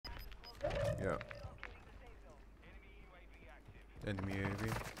Yeah. Enemy UAV.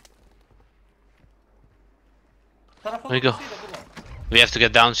 There we go. We have to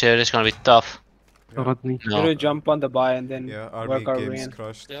get down here. It's gonna be tough. Yeah. No. We jump on the buy and then Yeah, army work our way games in.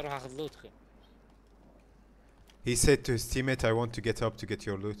 crushed. راح اخذ لوت. He said to his teammate, I want to get up to get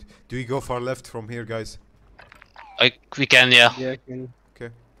your loot. Do we go far left from here, guys? We can, yeah. Yeah, can.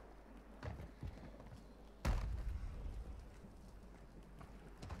 Okay.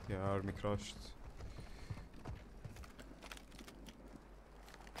 Yeah, army crushed.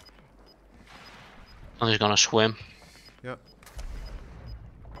 I'm just gonna swim. Yeah.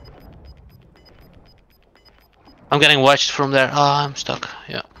 I'm getting watched from there. Ah, I'm stuck.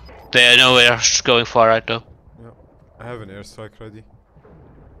 Yeah. They know we're going far right though. Yeah. I have an airstrike ready.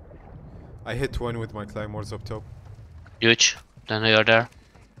 I hit one with my claymores up top. Huge. Then you're there.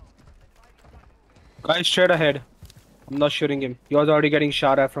 Guy straight ahead. I'm not shooting him. He was already getting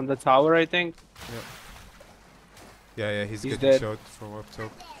shot at from the tower, I think. Yeah, he's getting dead. shot from up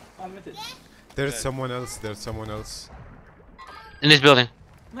top. I'm with it. There's someone else, there's someone else. In this building.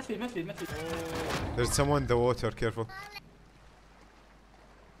 مثلي. There's someone in the water, careful.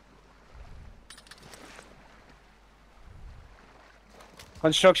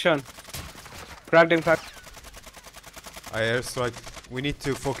 Construction. Cracked him, cracked. I airstrike. We need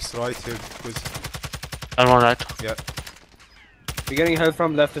to focus right here, because... I'm on right. Yeah, We're getting help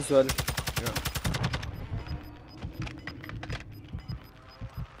from left as well. yeah.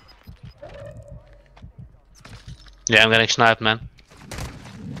 Yeah, I'm getting sniped, man.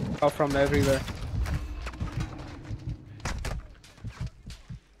 Out from everywhere.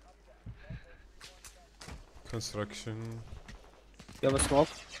 Construction. You have a smoke?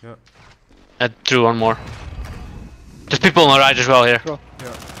 Yeah, I threw one more. There's people on the right as well here. Throw.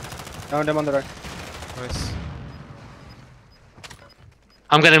 yeah. Down them on the right. Nice.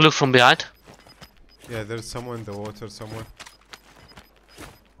 I'm getting looked from behind. Yeah, there's someone in the water somewhere.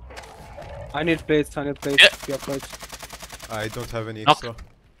 I need plates, I need plates. Yeah. You have plates. I don't have any Knock. extra.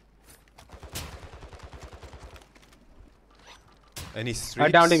 Any streaks?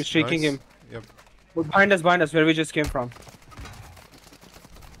 I downed him, streaking Nice. him. Yep. Behind us, where we just came from.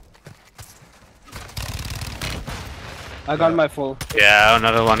 I got Yeah. my full. Yeah,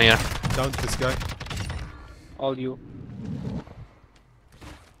 another one here. Down this guy. All you.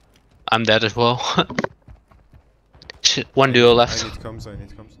 I'm dead as well. Shit, one duo left. I need comms, I need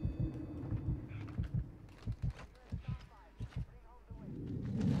comms.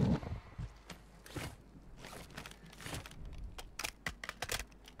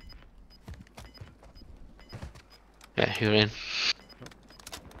 Yeah, you're in.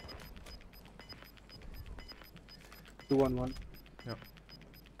 2-1-1.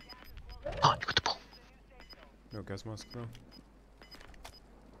 Oh, you got the ball. No gas mask now.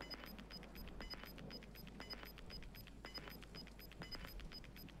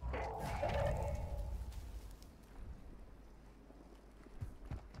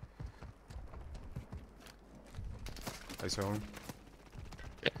 I saw him.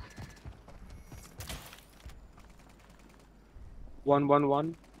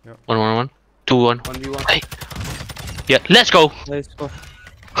 1-1-1. 1-1-1. 2-1. 1v1. Hey. Yeah, let's go. Let's go.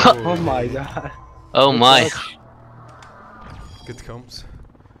 Oh my god. Oh my. Good comms.